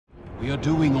We are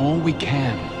doing all we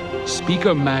can.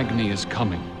 Speaker Magni is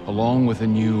coming, along with a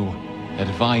new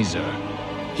advisor.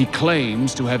 He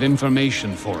claims to have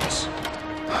information for us.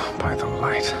 By the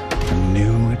light, a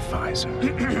new advisor.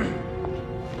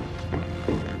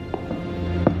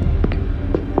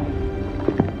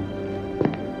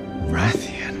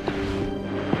 Rathian.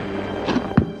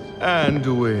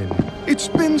 Anduin, it's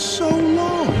been so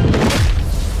long.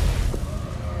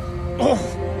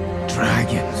 Oh,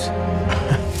 dragons.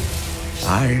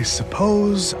 I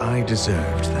suppose I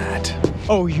deserved that.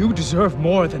 Oh, you deserve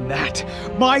more than that.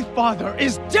 My father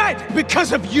is dead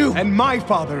because of you! And my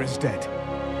father is dead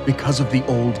because of the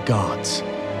old gods.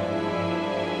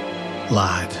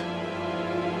 Lad,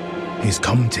 he's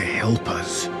come to help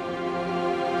us.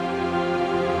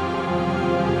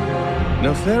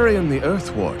 Nefarian the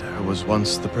Earthwarder was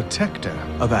once the protector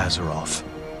of Azeroth.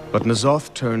 But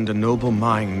N'Zoth turned a noble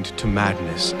mind to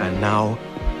madness, and now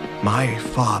my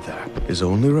father is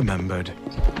only remembered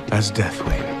as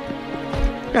Deathwing.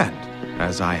 And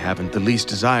as I haven't the least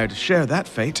desire to share that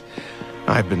fate,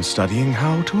 I've been studying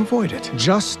how to avoid it.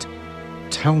 Just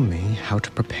tell me how to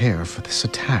prepare for this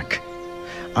attack.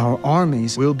 Our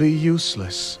armies Will be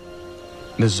useless.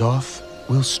 N'Zoth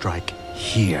will strike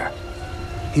here.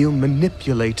 He'll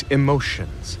manipulate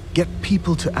emotions, get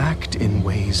people to act in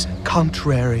ways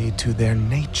contrary to their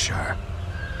nature.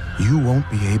 You won't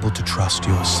be able to trust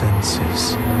your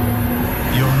senses,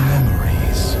 your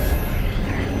memories,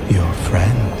 your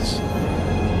friends.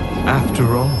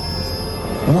 After all,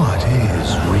 what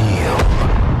is real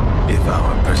if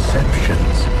our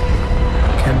perceptions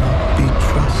cannot be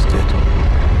trusted?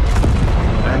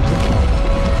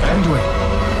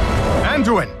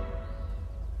 Anduin!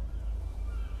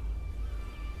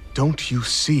 Don't you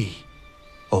see,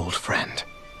 old friend?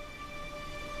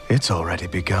 It's already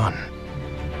begun.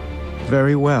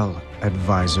 very well,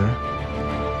 advisor.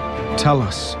 Tell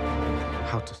us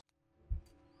how to...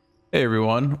 Hey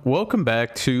everyone, welcome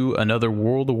back to another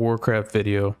World of Warcraft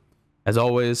video. As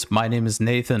always, my name is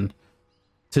Nathan.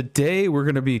 Today we're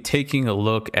going to be taking a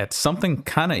look at something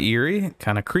kind of eerie,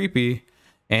 kind of creepy,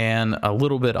 and a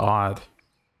little bit odd.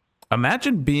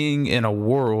 Imagine being in a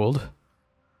world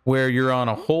where you're on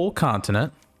a whole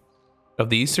continent of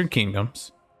the Eastern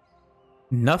Kingdoms.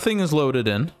 Nothing is loaded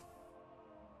in.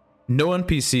 No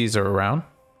NPCs are around.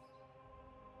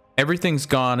 Everything's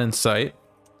gone in sight.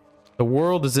 The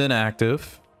world is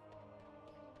inactive.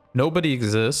 Nobody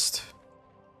exists.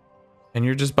 And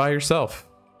you're just by yourself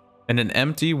in an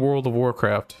empty World of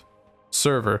Warcraft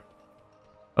server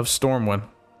of Stormwind.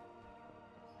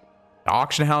 The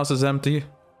auction house is empty.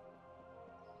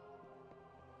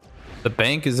 The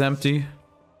bank is empty.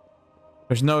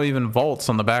 There's no even vaults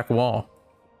on the back wall.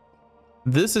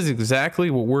 This is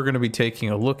exactly what we're going to be taking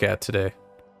a look at today.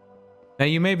 Now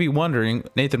you may be wondering,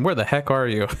 Nathan, where the heck are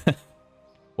you?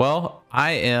 Well,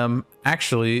 I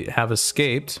actually have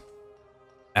escaped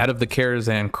out of the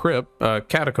Karazhan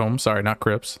catacombs. Sorry, not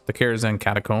crypts. The Karazhan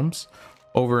catacombs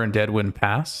over in Deadwind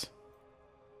Pass.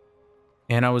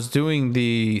 And I was doing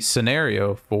the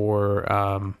scenario for...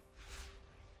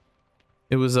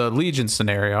 it was a Legion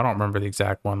scenario. I don't remember the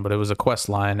exact one, but it was a quest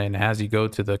line, and as you go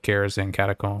to the Karazhan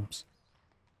catacombs.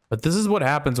 But this is what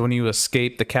happens when you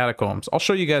escape the catacombs. I'll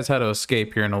show you guys how to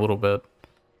escape here in a little bit.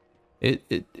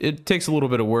 It takes a little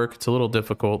bit of work. It's a little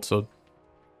difficult, so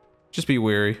just be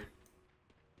wary.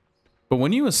 But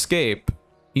when you escape,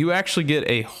 you actually get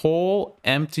a whole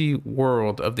empty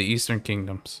world of the Eastern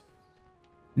Kingdoms.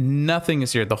 Nothing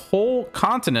is here. The whole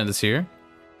continent is here,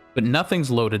 but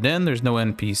nothing's loaded in. There's no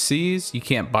NPCs. You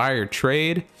can't buy or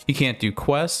trade. You can't do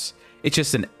quests. It's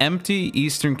just an empty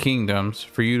Eastern Kingdoms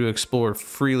for you to explore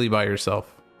freely by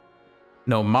yourself.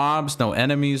 No mobs, no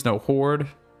enemies, no horde.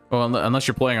 Well, unless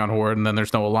you're playing on horde, and then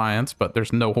there's no alliance, but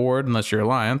there's no horde unless you're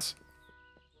alliance.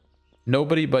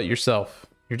 Nobody but yourself.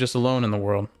 You're just alone in the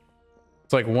world.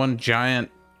 It's like one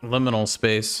giant liminal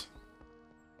space.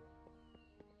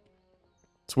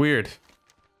 It's weird.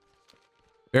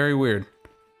 Very weird.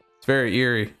 It's very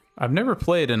eerie. I've never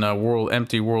played in a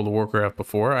empty World of Warcraft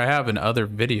before. I have in other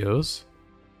videos.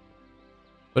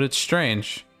 But it's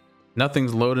strange.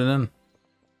 Nothing's loaded in.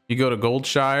 You go to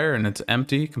Goldshire and it's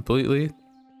empty completely.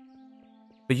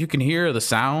 But you can hear the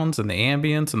sounds and the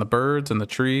ambience and the birds and the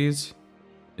trees.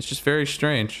 It's just very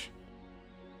strange.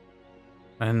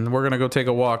 And we're going to go take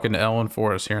a walk into Elwyn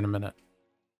Forest here in a minute.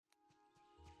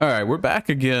 Alright, we're back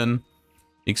again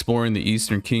exploring the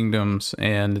Eastern Kingdoms.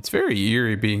 And it's very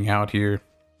eerie being out here.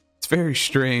 It's very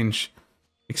strange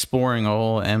exploring a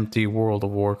whole empty World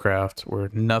of Warcraft where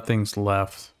nothing's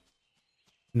left.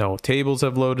 No tables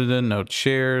have loaded in, no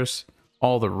chairs.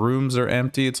 All the rooms are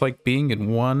empty. It's like being in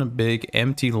one big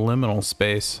empty liminal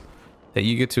space that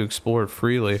you get to explore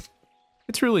freely.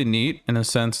 It's really neat in a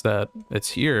sense that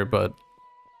it's here, but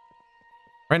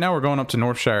right now we're going up to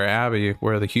Northshire Abbey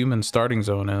where the human starting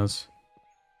zone is.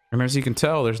 And as you can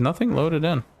tell, there's nothing loaded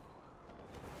in.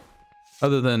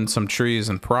 Other than some trees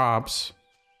and props.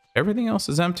 Everything else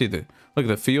is empty. Look,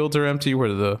 the fields are empty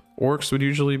where the orcs would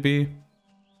usually be.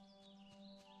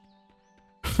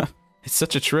 It's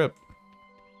such a trip.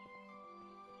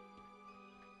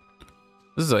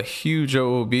 This is a huge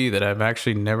OOB that I've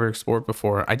actually never explored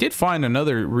before. I did find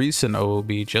another recent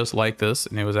OOB just like this,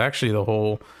 and it was actually the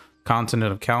whole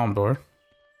continent of Kalimdor.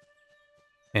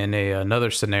 And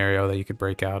another scenario that you could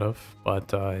break out of.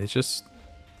 But it's just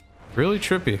really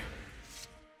trippy.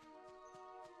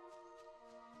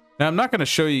 Now, I'm not going to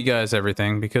show you guys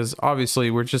everything because obviously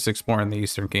we're just exploring the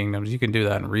Eastern Kingdoms. You can do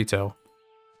that in retail.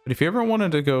 But if you ever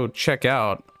wanted to go check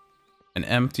out an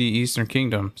empty Eastern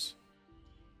Kingdoms,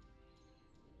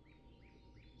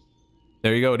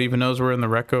 there you go. It even knows we're in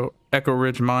the Echo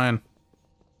Ridge Mine.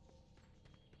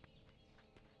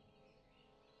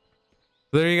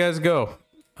 There you guys go.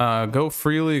 Go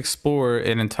freely explore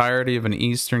an entirety of an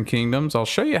Eastern Kingdoms. I'll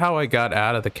show you how I got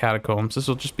out of the Catacombs. This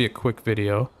will just be a quick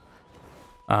video.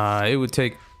 It would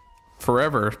take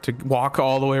forever to walk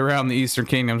all the way around the Eastern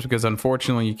Kingdoms because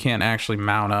unfortunately you can't actually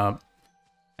mount up.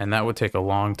 And that would take a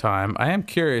long time. I am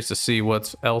curious to see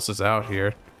what else is out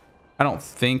here. I don't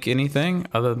think anything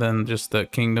other than just the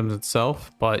kingdoms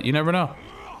itself, but you never know.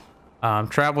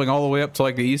 Traveling all the way up to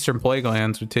like the Eastern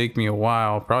Plaguelands would take me a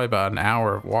while, probably about an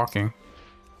hour of walking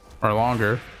or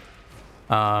longer.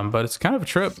 But it's kind of a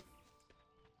trip.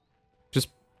 Just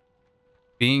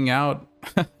being out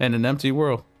in an empty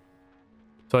world.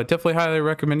 So I definitely highly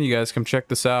recommend you guys come check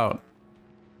this out.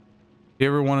 If you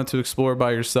ever wanted to explore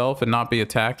by yourself and not be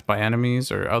attacked by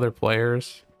enemies or other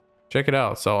players, check it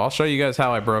out. So I'll show you guys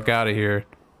how I broke out of here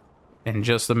in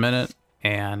just a minute.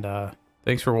 And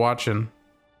thanks for watching.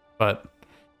 But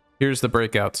here's the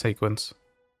breakout sequence.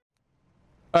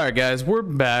 Alright guys, we're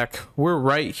back. We're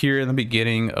right here in the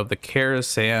beginning of the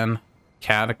Karazhan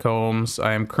Catacombs.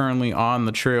 I am currently on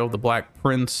the Trail of the Black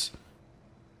Prince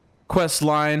quest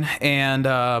line, and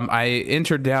I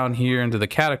entered down here into the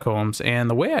Catacombs, and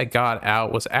the way I got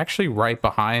out was actually right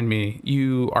behind me.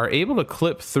 You are able to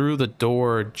clip through the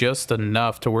door just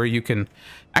enough to where you can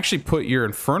actually put your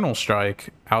Infernal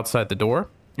Strike outside the door,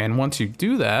 and once you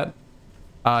do that,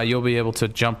 you'll be able to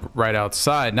jump right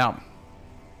outside. Now,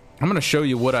 I'm going to show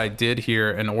you what I did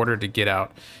here in order to get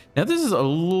out. Now, this is a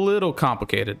little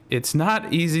complicated. It's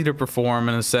not easy to perform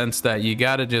in a sense that you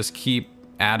got to just keep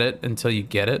at it until you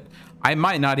get it. I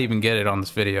might not even get it on this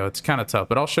video. It's kind of tough,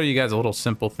 but I'll show you guys a little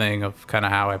simple thing of kind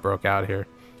of how I broke out here.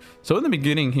 So in the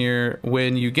beginning here,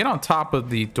 when you get on top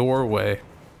of the doorway,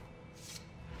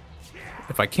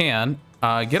 if I can,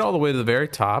 get all the way to the very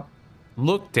top,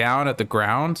 look down at the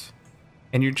ground,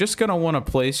 and you're just going to want to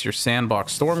place your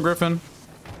sandbox Storm Griffin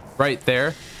right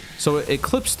there. So it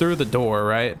clips through the door,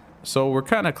 right? So we're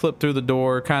kind of clipped through the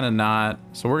door, kind of not.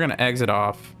 So we're going to exit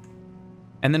off.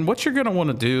 And then what you're going to want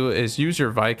to do is use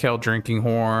your Vikel Drinking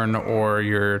Horn or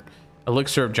your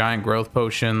Elixir of Giant Growth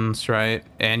Potions, right?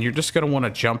 And you're just going to want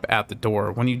to jump at the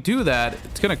door. When you do that,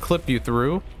 it's going to clip you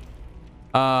through.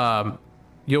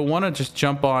 You'll want to just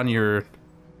jump on your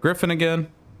Griffin again.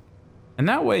 And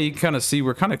that way you kind of see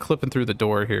we're kind of clipping through the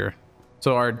door here.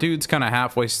 So our dude's kind of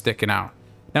halfway sticking out.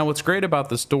 Now what's great about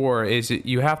this door is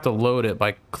you have to load it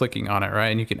by clicking on it, right?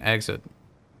 And you can exit.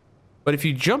 But if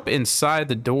you jump inside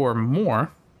the door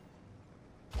more,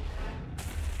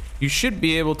 you should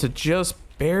be able to just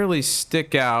barely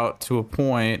stick out to a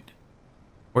point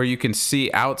where you can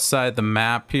see outside the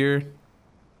map here.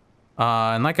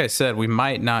 And like I said, we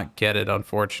might not get it,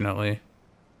 unfortunately.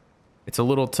 It's a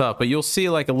little tough, but you'll see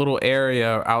like a little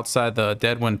area outside the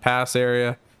Deadwind Pass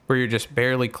area where you're just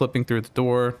barely clipping through the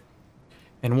door.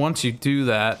 And once you do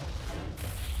that,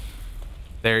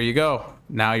 there you go.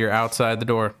 Now you're outside the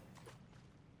door.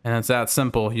 And it's that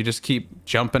simple. You just keep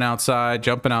jumping outside,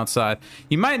 jumping outside.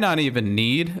 You might not even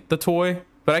need the toy,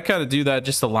 but I kind of do that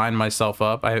just to line myself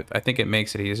up. I think it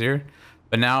makes it easier.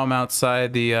 But now I'm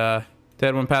outside the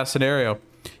Deadwind Pass scenario.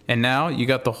 And now you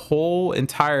got the whole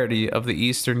entirety of the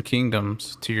Eastern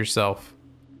Kingdoms to yourself,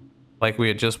 like we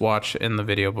had just watched in the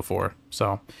video before.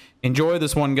 So enjoy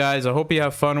this one, guys. I hope you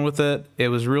have fun with it. It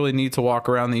was really neat to walk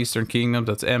around the Eastern Kingdoms.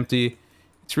 That's empty.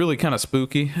 It's really kind of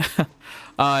spooky.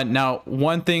 Now,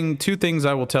 two things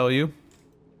I will tell you.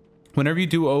 Whenever you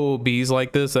do OOBs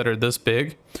like this that are this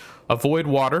big, avoid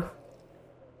water,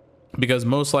 because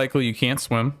most likely you can't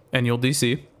swim and you'll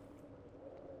DC.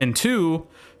 And two,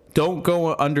 don't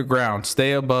go underground.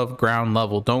 Stay above ground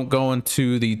level. Don't go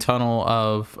into the tunnel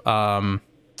of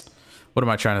what am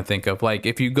I trying to think of? Like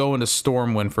if you go into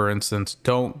Stormwind, for instance,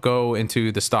 don't go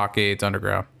into the stockades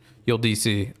underground. You'll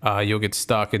DC. You'll get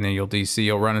stuck and then you'll DC.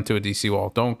 You'll run into a DC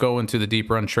wall. Don't go into the Deep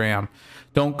Run Tram.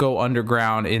 Don't go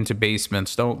underground into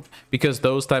basements. Don't, because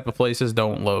those type of places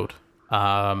don't load.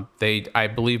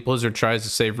 I believe Blizzard tries to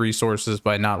save resources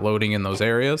by not loading in those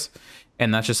areas,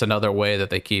 and that's just another way that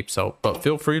they keep. So, but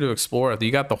feel free to explore. You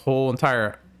got the whole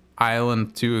entire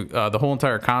island to the whole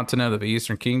entire continent of the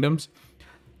Eastern Kingdoms.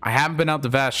 I haven't been out to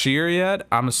Vashir yet.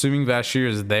 I'm assuming Vashir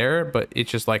is there, but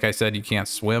it's just like I said, you can't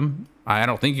swim. I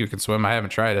don't think you can swim. I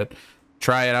haven't tried it.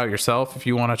 Try it out yourself if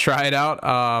you want to try it out.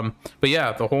 But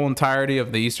yeah, the whole entirety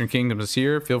of the Eastern Kingdom is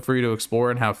here. Feel free to explore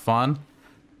and have fun.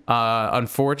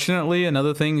 Unfortunately,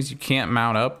 another thing is you can't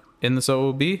mount up in this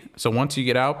OOB. So once you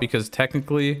get out, because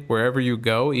technically wherever you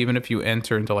go, even if you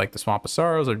enter into like the Swamp of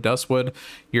Sorrows or Dustwood,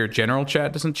 your general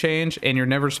chat doesn't change, and you're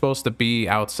never supposed to be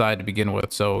outside to begin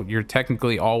with. So you're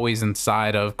technically always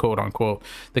inside of quote unquote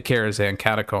the Karazhan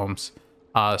Catacombs.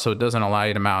 So it doesn't allow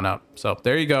you to mount up. So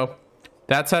there you go.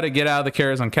 That's how to get out of the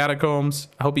Karazhan Catacombs.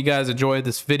 I hope you guys enjoyed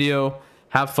this video.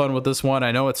 Have fun with this one.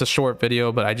 I know it's a short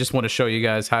video, but I just want to show you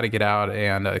guys how to get out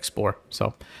and explore.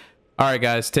 So, all right,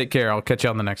 guys, take care. I'll catch you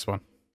on the next one.